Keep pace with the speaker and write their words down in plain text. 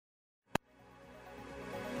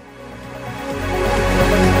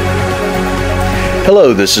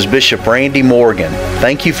Hello, this is Bishop Randy Morgan.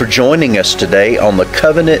 Thank you for joining us today on the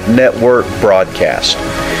Covenant Network broadcast.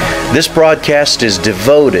 This broadcast is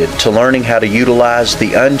devoted to learning how to utilize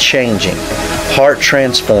the unchanging,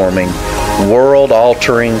 heart-transforming,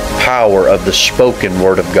 world-altering power of the spoken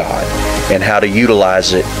Word of God and how to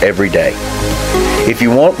utilize it every day. If you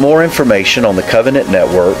want more information on the Covenant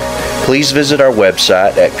Network, please visit our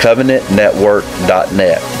website at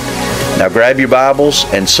covenantnetwork.net. Now grab your Bibles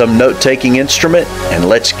and some note-taking instrument, and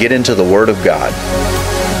let's get into the Word of God.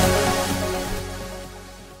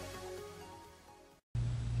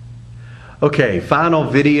 Okay, final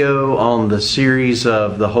video on the series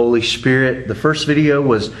of the Holy Spirit. The first video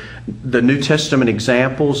was the New Testament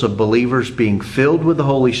examples of believers being filled with the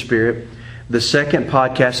Holy Spirit. The second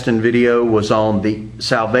podcast and video was on the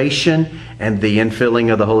salvation and the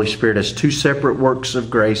infilling of the Holy Spirit as two separate works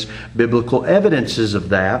of grace, biblical evidences of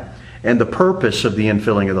that, and the purpose of the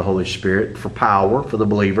infilling of the Holy Spirit for power for the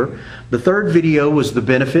believer. The third video was the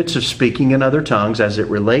benefits of speaking in other tongues as it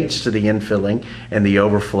relates to the infilling and the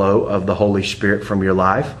overflow of the Holy Spirit from your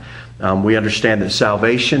life. We understand that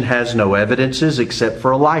salvation has no evidences except for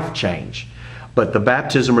a life change. But the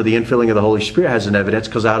baptism or the infilling of the Holy Spirit has an evidence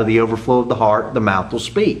because out of the overflow of the heart, the mouth will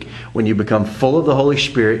speak. When you become full of the Holy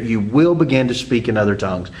Spirit, you will begin to speak in other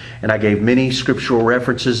tongues. And I gave many scriptural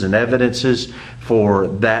references and evidences for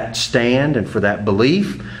that stand and for that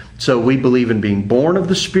belief. So we believe in being born of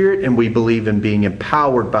the Spirit and we believe in being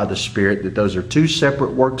empowered by the Spirit, that those are two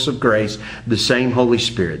separate works of grace, the same Holy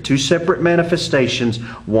Spirit. Two separate manifestations,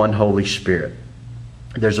 one Holy Spirit.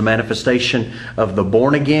 There's a manifestation of the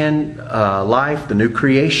born-again life, the new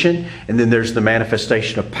creation, and then there's the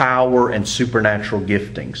manifestation of power and supernatural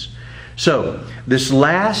giftings. So, this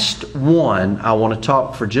last one, I want to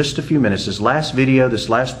talk for just a few minutes. This last video, this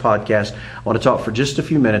last podcast, I want to talk for just a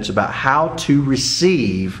few minutes about how to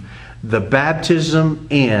receive the baptism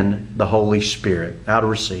in the Holy Spirit. How to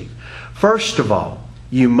receive. First of all,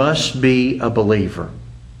 you must be a believer.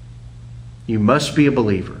 You must be a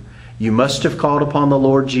believer. You must have called upon the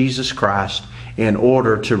Lord Jesus Christ in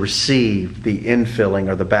order to receive the infilling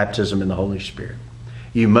or the baptism in the Holy Spirit.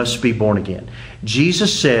 You must be born again.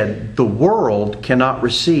 Jesus said the world cannot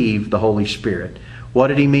receive the Holy Spirit. What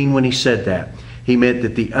did He mean when He said that? He meant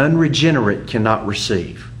that the unregenerate cannot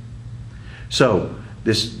receive. So,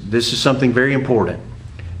 this is something very important.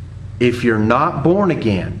 If you're not born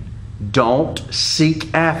again, don't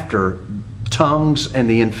seek after tongues and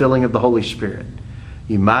the infilling of the Holy Spirit.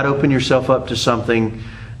 You might open yourself up to something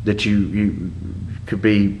that you could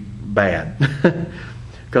be bad.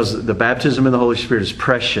 Because the baptism of the Holy Spirit is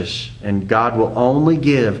precious, and God will only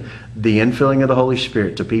give the infilling of the Holy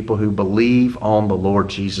Spirit to people who believe on the Lord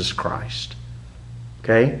Jesus Christ.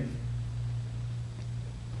 Okay?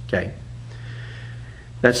 Okay.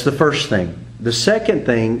 That's the first thing. The second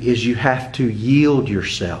thing is you have to yield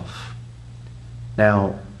yourself.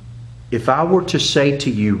 Now, if I were to say to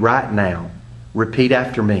you right now, repeat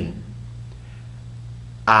after me,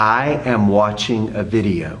 I am watching a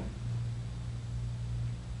video.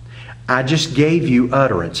 I just gave you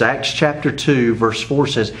utterance. Acts chapter 2 verse 4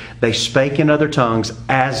 says, they spake in other tongues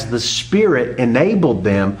as the Spirit enabled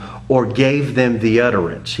them or gave them the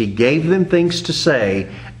utterance. He gave them things to say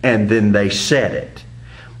and then they said it.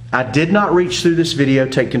 I did not reach through this video,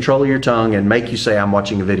 take control of your tongue and make you say I'm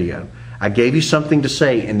watching a video. I gave you something to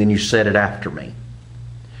say and then you said it after me.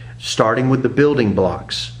 Starting with the building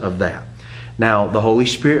blocks of that. Now, the Holy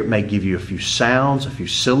Spirit may give you a few sounds, a few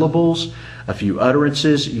syllables, a few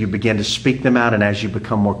utterances. You begin to speak them out, and as you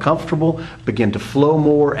become more comfortable, begin to flow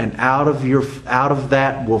more, and out of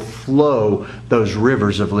that will flow those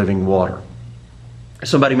rivers of living water.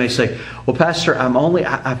 Somebody may say, well, Pastor,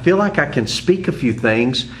 I feel like I can speak a few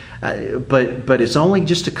things, but it's only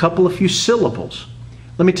just a couple of few syllables.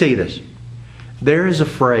 Let me tell you this. There is a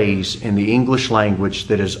phrase in the English language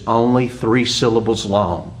that is only 3 syllables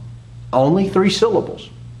long. Only 3 syllables.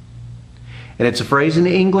 And it's a phrase in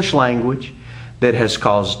the English language that has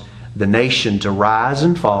caused the nation to rise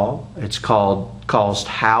and fall. It's caused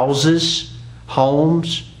houses,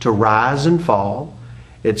 homes to rise and fall.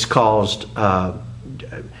 It's caused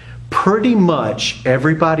pretty much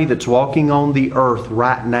everybody that's walking on the earth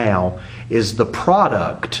right now is the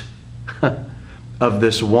product of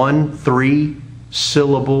this 1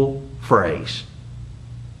 3-syllable phrase.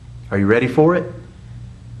 Are you ready for it?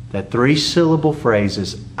 That 3-syllable phrase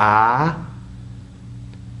is, I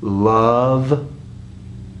love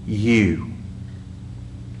you.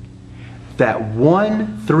 That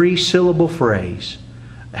 1 3-syllable phrase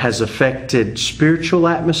has affected spiritual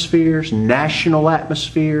atmospheres, national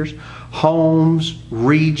atmospheres, homes,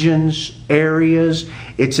 regions, areas.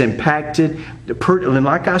 It's impacted, and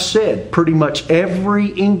like I said, pretty much every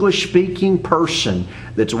English-speaking person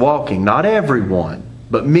that's walking, not everyone,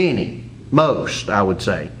 but many, most, I would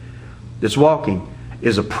say, that's walking,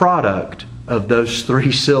 is a product of those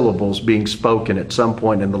 3 syllables being spoken at some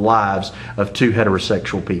point in the lives of 2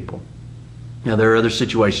 heterosexual people. Now, there are other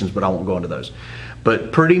situations, but I won't go into those.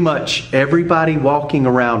 But pretty much everybody walking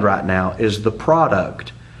around right now is the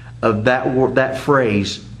product of that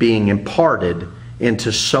phrase being imparted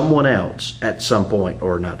into someone else at some point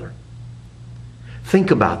or another.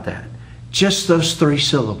 Think about that. Just those 3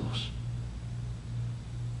 syllables.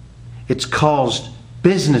 It's caused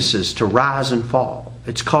businesses to rise and fall.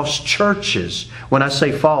 It's caused churches, when I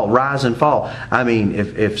say fall, rise and fall. I mean,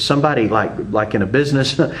 if somebody, like in a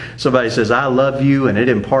business, somebody says, I love you, and it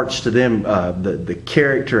imparts to them the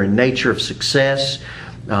character and nature of success.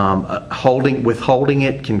 Withholding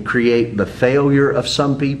it can create the failure of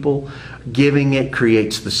some people. Giving it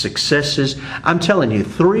creates the successes. I'm telling you,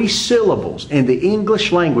 3 syllables in the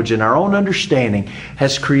English language, in our own understanding,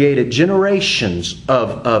 has created generations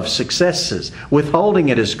of successes. Withholding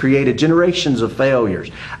it has created generations of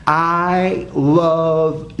failures. I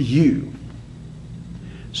love you.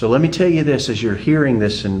 So let me tell you this as you're hearing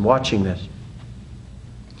this and watching this.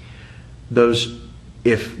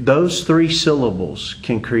 If those 3 syllables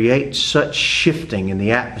can create such shifting in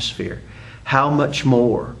the atmosphere, how much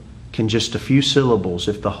more can just a few syllables,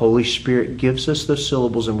 if the Holy Spirit gives us those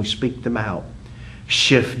syllables and we speak them out,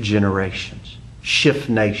 shift generations, shift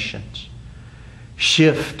nations,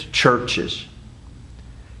 shift churches.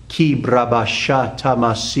 Ki brabasha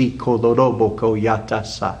tamasi kolorobo ko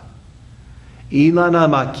yatasa. Ilana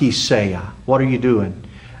makiseya. What are you doing?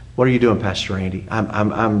 What are you doing, Pastor Andy?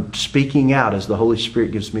 I'm speaking out as the Holy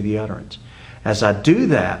Spirit gives me the utterance. As I do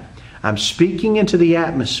that, I'm speaking into the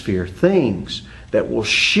atmosphere things that will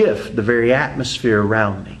shift the very atmosphere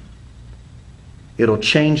around me. It'll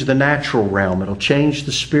change the natural realm. It'll change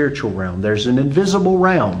the spiritual realm. There's an invisible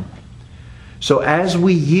realm. So as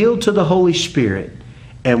we yield to the Holy Spirit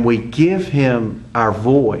and we give Him our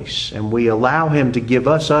voice and we allow Him to give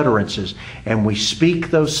us utterances and we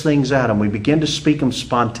speak those things out and we begin to speak them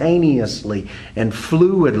spontaneously and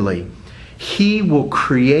fluidly, He will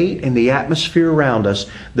create in the atmosphere around us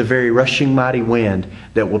the very rushing mighty wind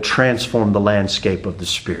that will transform the landscape of the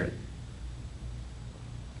Spirit.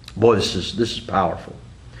 Boy, this is powerful.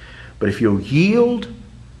 But if you'll yield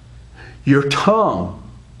your tongue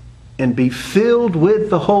and be filled with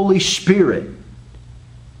the Holy Spirit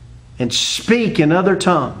and speak in other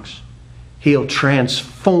tongues, He'll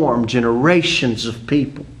transform generations of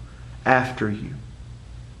people after you.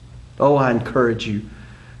 Oh, I encourage you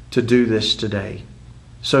to do this today.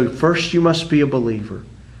 So first, you must be a believer.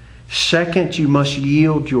 Second, you must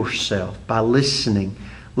yield yourself by listening.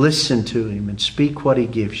 Listen to Him and speak what He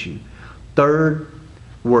gives you. Third,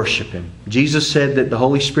 worship Him. Jesus said that the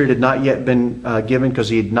Holy Spirit had not yet been given because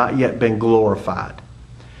He had not yet been glorified.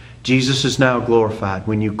 Jesus is now glorified.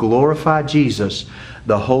 When you glorify Jesus,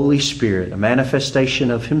 the Holy Spirit, a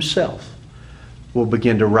manifestation of Himself, will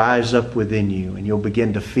begin to rise up within you, and you'll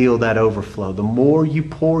begin to feel that overflow. The more you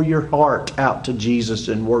pour your heart out to Jesus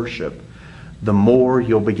in worship, the more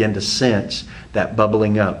you'll begin to sense that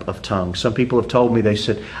bubbling up of tongues. Some people have told me, they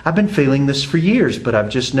said, I've been feeling this for years, but I've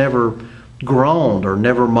just never groaned or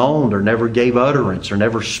never moaned or never gave utterance or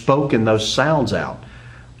never spoken those sounds out.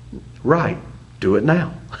 Right. Do it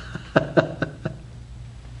now.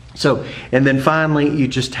 And then finally, you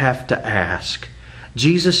just have to ask.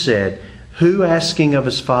 Jesus said, who asking of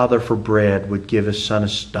his father for bread would give his son a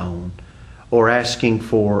stone? Or asking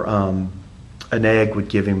for an egg would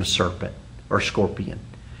give him a serpent or scorpion?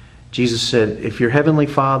 Jesus said, if your heavenly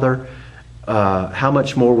Father, how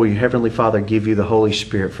much more will your heavenly Father give you the Holy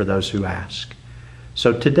Spirit for those who ask?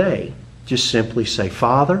 So today, just simply say,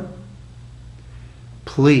 Father,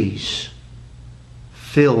 please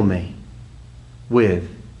fill me with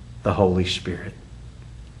the Holy Spirit.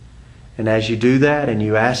 And as you do that and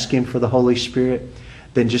you ask Him for the Holy Spirit,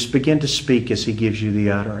 then just begin to speak as He gives you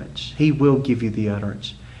the utterance. He will give you the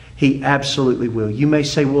utterance. He absolutely will. You may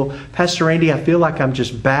say, well, Pastor Andy, I feel like I'm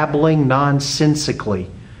just babbling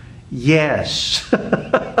nonsensically. Yes.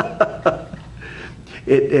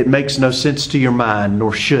 It makes no sense to your mind,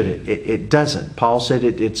 nor should it. It doesn't. Paul said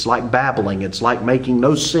it's like babbling. It's like making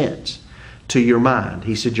no sense to your mind.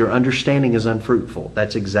 He said your understanding is unfruitful.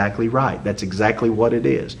 That's exactly right. That's exactly what it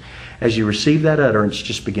is. As you receive that utterance,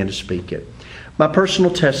 just begin to speak it. My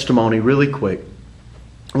personal testimony, really quick.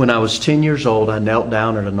 When I was 10 years old, I knelt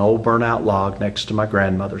down at an old burnout log next to my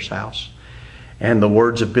grandmother's house. And the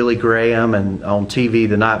words of Billy Graham and on TV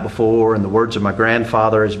the night before, and the words of my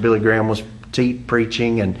grandfather as Billy Graham was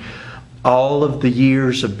preaching, and all of the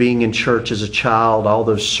years of being in church as a child, all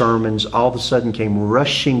those sermons, all of a sudden came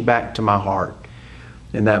rushing back to my heart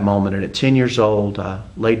in that moment. And at 10 years old, I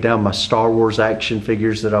laid down my Star Wars action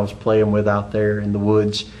figures that I was playing with out there in the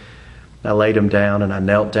woods. I laid them down and I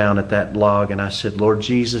knelt down at that log and I said, Lord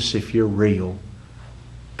Jesus, if you're real,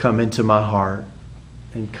 come into my heart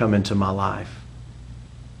and come into my life.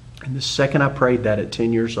 And the second I prayed that at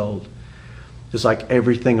 10 years old, it's like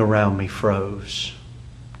everything around me froze.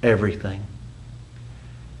 Everything.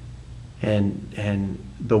 And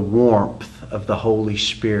the warmth of the Holy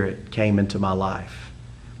Spirit came into my life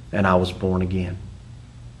and I was born again.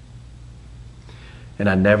 And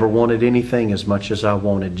I never wanted anything as much as I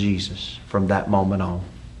wanted Jesus from that moment on.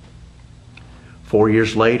 4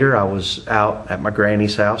 years later, I was out at my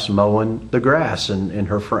granny's house mowing the grass in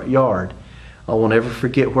her front yard. I won't ever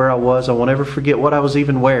forget where I was. I won't ever forget what I was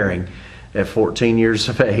even wearing at 14 years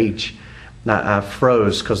of age. I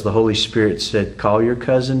froze because the Holy Spirit said, call your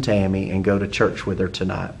cousin Tammy and go to church with her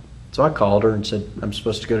tonight. So I called her and said, I'm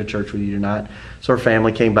supposed to go to church with you tonight. So her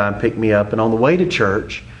family came by and picked me up. And on the way to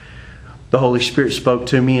church, the Holy Spirit spoke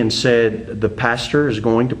to me and said, the pastor is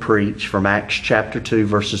going to preach from Acts chapter 2,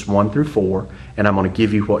 verses 1 through 4, and I'm going to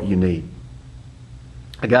give you what you need.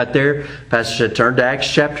 I got there, pastor said, turn to Acts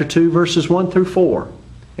chapter 2, verses 1 through 4,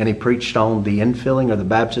 and he preached on the infilling or the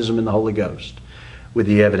baptism in the Holy Ghost with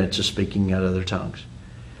the evidence of speaking in other tongues.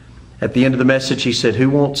 At the end of the message, he said, who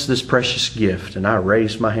wants this precious gift? And I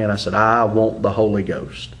raised my hand. I said, I want the Holy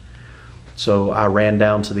Ghost. So I ran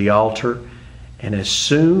down to the altar, and as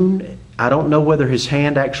soon, I don't know whether his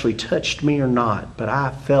hand actually touched me or not, but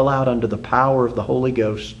I fell out under the power of the Holy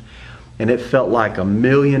Ghost, and it felt like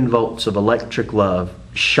 1,000,000 volts of electric love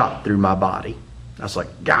shot through my body. I was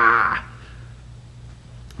like, Gah!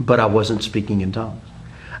 But I wasn't speaking in tongues.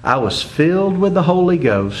 I was filled with the Holy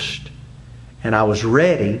Ghost, and I was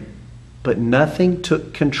ready, but nothing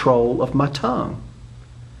took control of my tongue.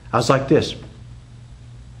 I was like this. I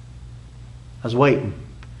was waiting.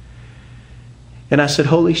 And I said,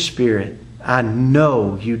 Holy Spirit, I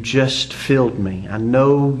know you just filled me. I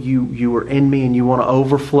know you were in me and you want to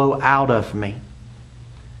overflow out of me.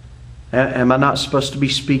 Am I not supposed to be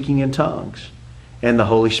speaking in tongues? And the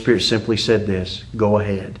Holy Spirit simply said this, go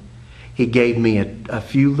ahead. He gave me a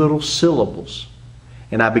few little syllables.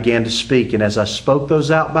 And I began to speak. And as I spoke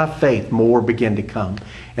those out by faith, more began to come.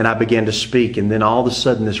 And I began to speak. And then all of a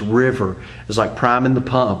sudden this river is like priming the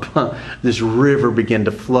pump. This river began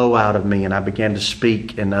to flow out of me. And I began to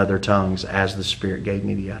speak in other tongues as the Spirit gave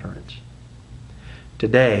me the utterance.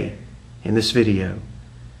 Today, in this video,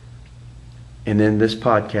 and in this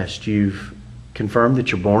podcast, you've confirmed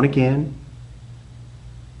that you're born again.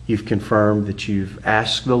 You've confirmed that you've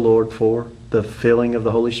asked the Lord for the filling of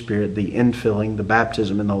the Holy Spirit, the infilling, the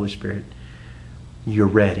baptism in the Holy Spirit. You're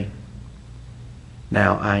ready.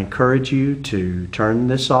 Now, I encourage you to turn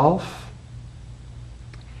this off.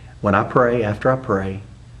 When I pray, after I pray,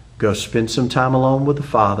 go spend some time alone with the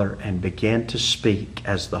Father and begin to speak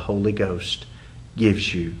as the Holy Ghost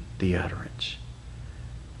gives you the utterance.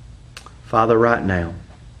 Father, right now,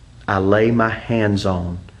 I lay my hands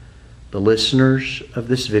on the listeners of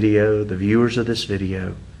this video, the viewers of this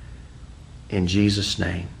video, in Jesus'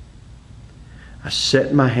 name. I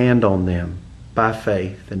set my hand on them by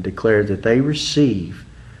faith and declare that they receive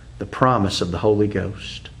the promise of the Holy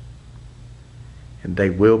Ghost. And they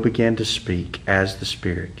will begin to speak as the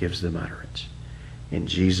Spirit gives them utterance. In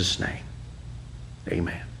Jesus' name,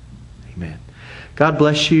 amen. Amen. God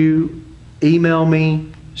bless you. Email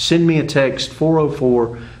me. Send me a text,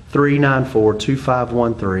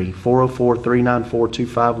 404-394-2513,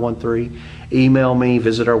 404-394-2513. Email me,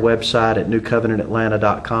 visit our website at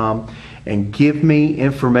newcovenantatlanta.com, and give me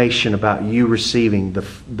information about you receiving the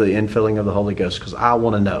infilling of the Holy Ghost, because I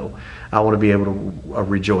want to know. I want to be able to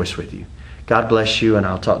rejoice with you. God bless you, and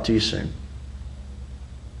I'll talk to you soon.